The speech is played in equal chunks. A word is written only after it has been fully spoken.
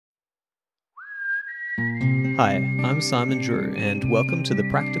Hi, I'm Simon Drew, and welcome to the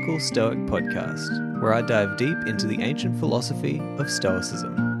Practical Stoic Podcast, where I dive deep into the ancient philosophy of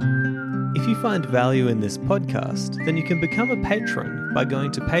Stoicism. If you find value in this podcast, then you can become a patron by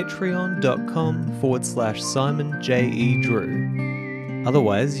going to patreon.com/Simon J. E. Drew.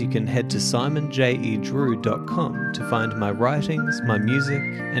 Otherwise, you can head to simonjedrew.com to find my writings, my music,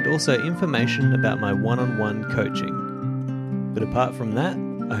 and also information about my one-on-one coaching. But apart from that,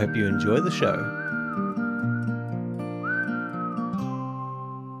 I hope you enjoy the show.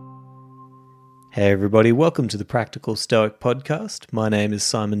 Hey everybody, welcome to the Practical Stoic Podcast. My name is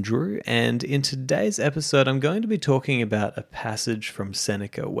Simon Drew, and in today's episode I'm going to be talking about a passage from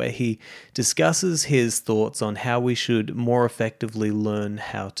Seneca where he discusses his thoughts on how we should more effectively learn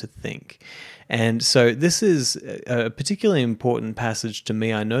how to think. And so this is a particularly important passage to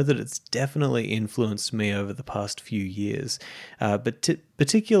me. I know that it's definitely influenced me over the past few years, but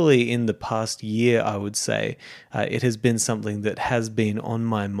particularly in the past year, I would say, it has been something that has been on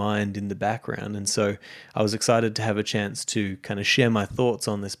my mind in the background. And so I was excited to have a chance to kind of share my thoughts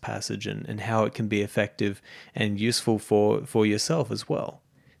on this passage and how it can be effective and useful for yourself as well.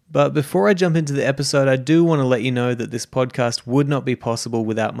 But before I jump into the episode, I do want to let you know that this podcast would not be possible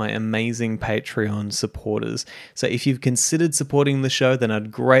without my amazing Patreon supporters. So if you've considered supporting the show, then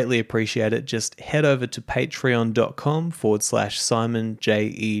I'd greatly appreciate it. Just head over to patreon.com/Simon J.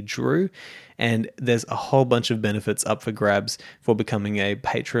 E. Drew. And there's a whole bunch of benefits up for grabs for becoming a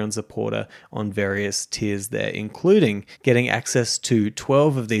Patreon supporter on various tiers there, including getting access to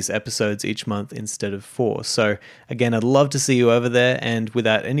 12 of these episodes each month instead of 4. So again, I'd love to see you over there. And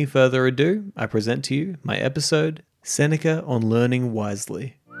without any further ado, I present to you my episode, Seneca on Learning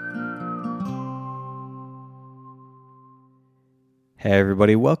Wisely. Hey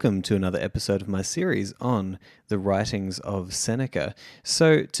everybody, welcome to another episode of my series on the writings of Seneca.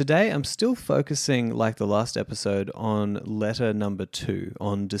 So today I'm still focusing, like the last episode, on letter number 2,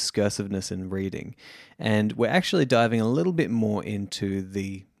 on discursiveness in reading. And we're actually diving a little bit more into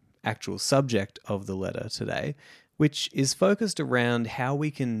the actual subject of the letter today, which is focused around how we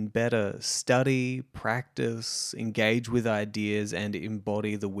can better study, practice, engage with ideas, and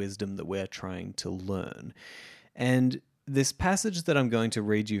embody the wisdom that we're trying to learn. And this passage that I'm going to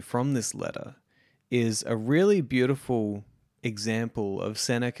read you from this letter is a really beautiful example of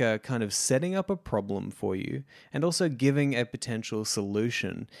Seneca kind of setting up a problem for you and also giving a potential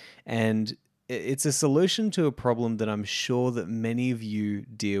solution. And it's a solution to a problem that I'm sure that many of you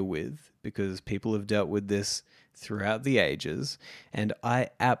deal with because people have dealt with this throughout the ages, and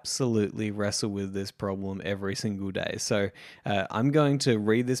I absolutely wrestle with this problem every single day. So I'm going to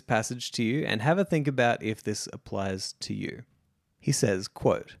read this passage to you and have a think about if this applies to you. He says,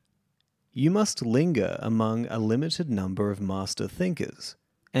 quote, "You must linger among a limited number of master thinkers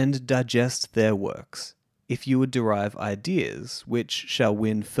and digest their works, if you would derive ideas which shall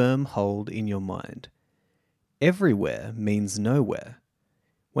win firm hold in your mind. Everywhere means nowhere.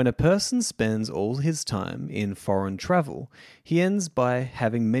 When a person spends all his time in foreign travel, he ends by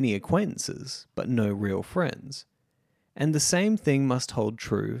having many acquaintances, but no real friends. And the same thing must hold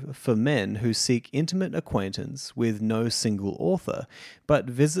true for men who seek intimate acquaintance with no single author, but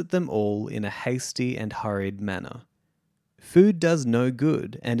visit them all in a hasty and hurried manner. Food does no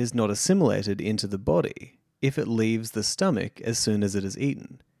good and is not assimilated into the body, if it leaves the stomach as soon as it is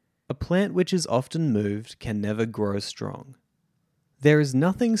eaten. A plant which is often moved can never grow strong. There is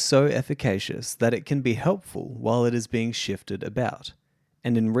nothing so efficacious that it can be helpful while it is being shifted about,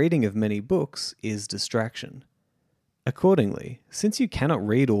 and in reading of many books is distraction. Accordingly, since you cannot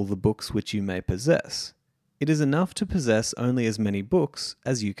read all the books which you may possess, it is enough to possess only as many books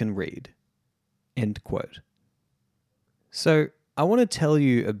as you can read." End quote. So, I want to tell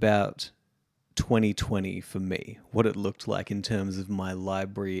you about 2020 for me, what it looked like in terms of my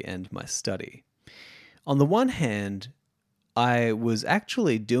library and my study. On the one hand, I was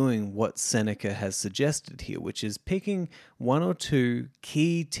actually doing what Seneca has suggested here, which is picking one or two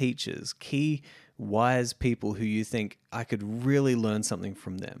key teachers, key wise people who you think I could really learn something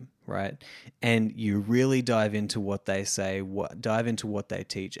from them, right? And you really dive into what they say, dive into what they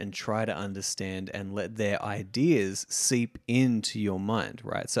teach, and try to understand and let their ideas seep into your mind,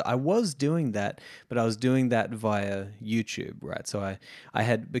 right? So I was doing that, but I was doing that via YouTube, right? So I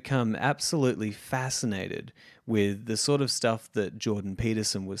had become absolutely fascinated with the sort of stuff that Jordan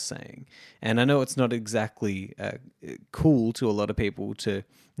Peterson was saying. And I know it's not exactly cool to a lot of people to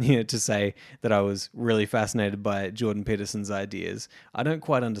say that I was really fascinated by Jordan Peterson's ideas. I don't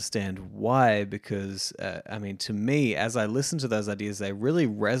quite understand why, because, to me, as I listened to those ideas, they really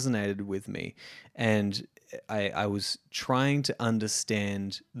resonated with me. And I was trying to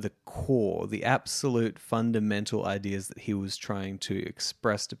understand the core, the absolute fundamental ideas that he was trying to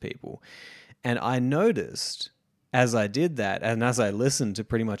express to people. And I noticed as I did that, and as I listened to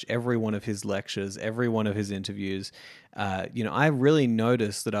pretty much every one of his lectures, every one of his interviews, I really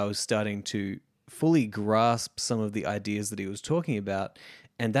noticed that I was starting to fully grasp some of the ideas that he was talking about.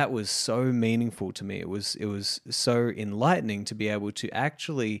 And that was so meaningful to me. It was so enlightening to be able to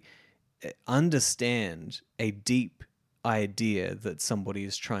actually understand a deep idea that somebody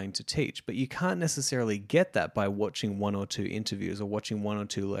is trying to teach. But you can't necessarily get that by watching one or two interviews or watching one or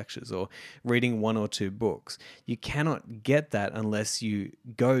two lectures or reading one or two books. You cannot get that unless you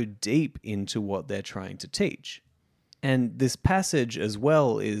go deep into what they're trying to teach. And this passage as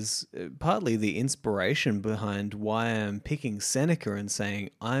well is partly the inspiration behind why I'm picking Seneca and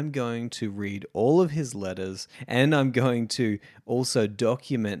saying I'm going to read all of his letters, and I'm going to also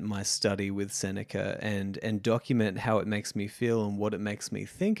document my study with Seneca and document how it makes me feel and what it makes me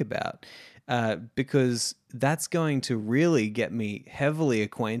think about. Because that's going to really get me heavily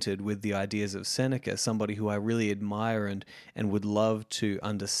acquainted with the ideas of Seneca, somebody who I really admire and would love to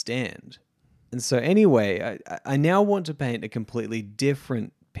understand. And so anyway, I now want to paint a completely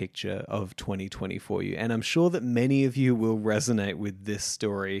different picture of 2020 for you. And I'm sure that many of you will resonate with this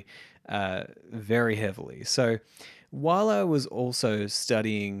story very heavily. So while I was also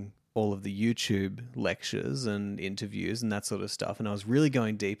studying all of the YouTube lectures and interviews and that sort of stuff, and I was really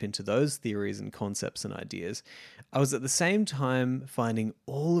going deep into those theories and concepts and ideas, I was at the same time finding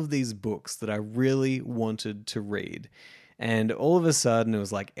all of these books that I really wanted to read. And all of a sudden, it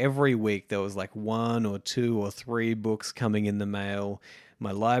was like every week there was like 1 or 2 or 3 books coming in the mail.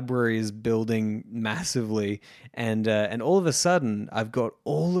 My library is building massively. And all of a sudden, I've got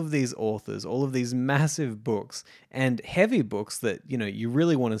all of these authors, all of these massive books and heavy books that, you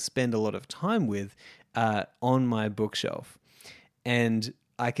really want to spend a lot of time with on my bookshelf. And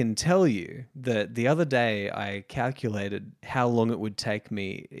I can tell you that the other day I calculated how long it would take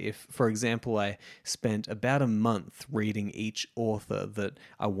me if, for example, I spent about a month reading each author that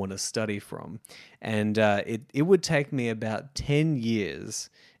I want to study from. And it would take me about 10 years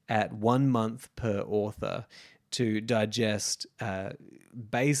at 1 month per author to digest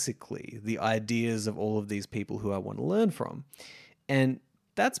basically the ideas of all of these people who I want to learn from. And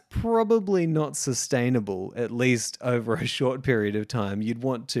that's probably not sustainable, at least over a short period of time. You'd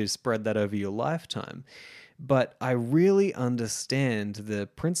want to spread that over your lifetime. But I really understand the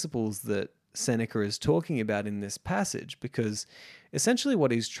principles that Seneca is talking about in this passage, because essentially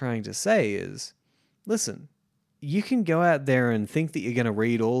what he's trying to say is, listen, you can go out there and think that you're going to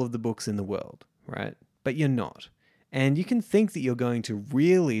read all of the books in the world, right? But you're not. And you can think that you're going to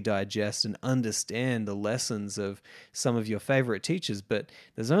really digest and understand the lessons of some of your favorite teachers, but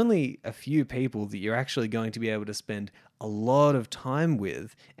there's only a few people that you're actually going to be able to spend a lot of time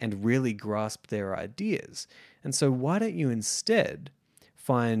with and really grasp their ideas. And so why don't you instead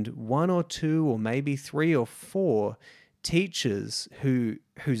find 1 or 2 or maybe 3 or 4 teachers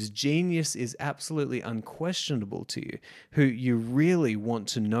whose genius is absolutely unquestionable to you, who you really want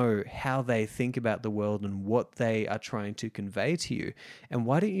to know how they think about the world and what they are trying to convey to you. And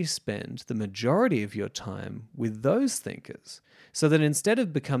why don't you spend the majority of your time with those thinkers? So that instead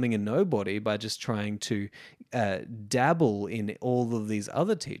of becoming a nobody by just trying to dabble in all of these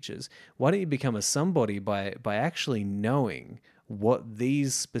other teachers, why don't you become a somebody by actually knowing what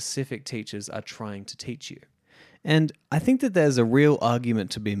these specific teachers are trying to teach you? And I think that there's a real argument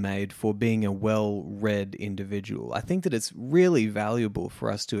to be made for being a well-read individual. I think that it's really valuable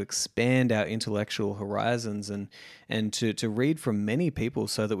for us to expand our intellectual horizons and to read from many people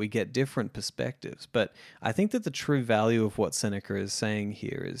so that we get different perspectives. But I think that the true value of what Seneca is saying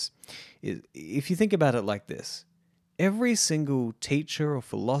here is if you think about it like this, every single teacher or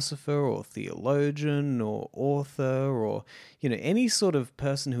philosopher or theologian or author or any sort of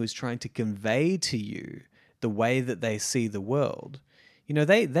person who is trying to convey to you the way that they see the world,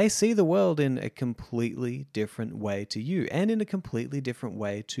 they see the world in a completely different way to you and in a completely different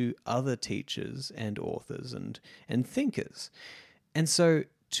way to other teachers and authors and thinkers. And so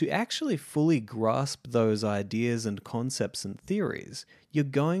to actually fully grasp those ideas and concepts and theories, you're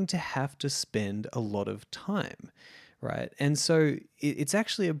going to have to spend a lot of time, right? And so it's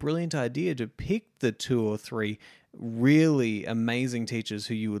actually a brilliant idea to pick the 2 or 3 really amazing teachers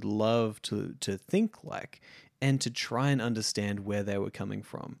who you would love to think like and to try and understand where they were coming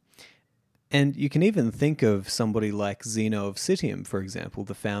from. And you can even think of somebody like Zeno of Citium, for example,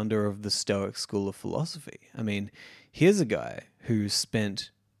 the founder of the Stoic school of philosophy. I mean, here's a guy who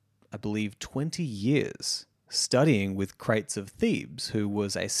spent, I believe, 20 years studying with Crates of Thebes, who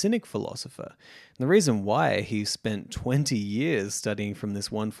was a Cynic philosopher. And the reason why he spent 20 years studying from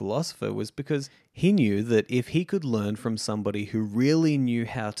this one philosopher was because he knew that if he could learn from somebody who really knew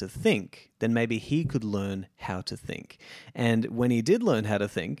how to think, then maybe he could learn how to think. And when he did learn how to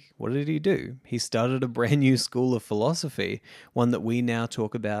think, what did he do? He started a brand new school of philosophy, one that we now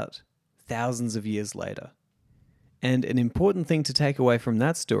talk about thousands of years later. And an important thing to take away from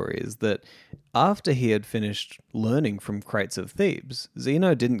that story is that after he had finished learning from Crates of Thebes,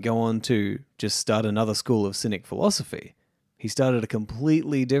 Zeno didn't go on to just start another school of Cynic philosophy. He started a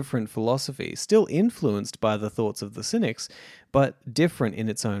completely different philosophy, still influenced by the thoughts of the Cynics, but different in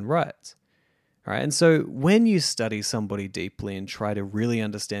its own rights. All right, and so when you study somebody deeply and try to really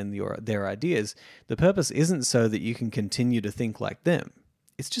understand their ideas, the purpose isn't so that you can continue to think like them.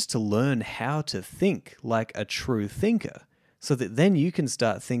 It's just to learn how to think like a true thinker, so that then you can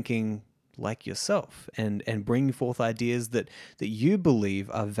start thinking like yourself and bring forth ideas that you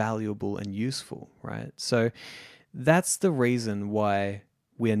believe are valuable and useful, right? So that's the reason why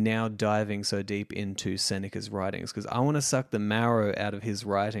we are now diving so deep into Seneca's writings, because I want to suck the marrow out of his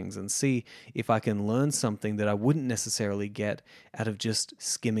writings and see if I can learn something that I wouldn't necessarily get out of just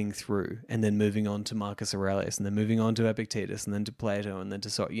skimming through and then moving on to Marcus Aurelius and then moving on to Epictetus and then to Plato and then to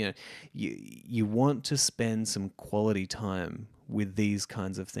Socrates. You want to spend some quality time with these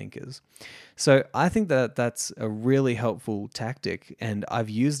kinds of thinkers. So I think that that's a really helpful tactic, and I've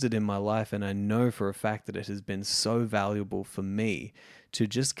used it in my life, and I know for a fact that it has been so valuable for me to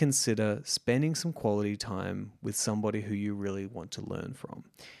just consider spending some quality time with somebody who you really want to learn from.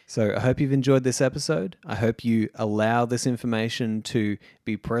 So I hope you've enjoyed this episode. I hope you allow this information to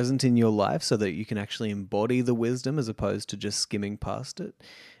be present in your life so that you can actually embody the wisdom as opposed to just skimming past it.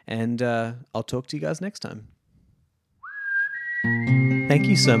 And I'll talk to you guys next time. Thank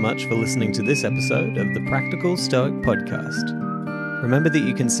you so much for listening to this episode of the Practical Stoic Podcast. Remember that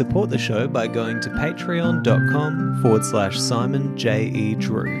you can support the show by going to patreon.com/Simon J.E.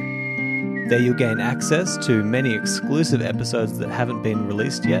 Drew. There you'll gain access to many exclusive episodes that haven't been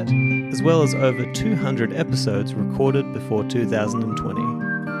released yet, as well as over 200 episodes recorded before 2020.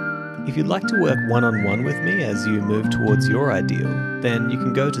 If you'd like to work one-on-one with me as you move towards your ideal, then you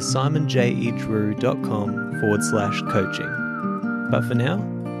can go to simonjedrew.com/coaching. But for now,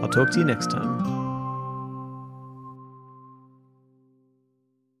 I'll talk to you next time.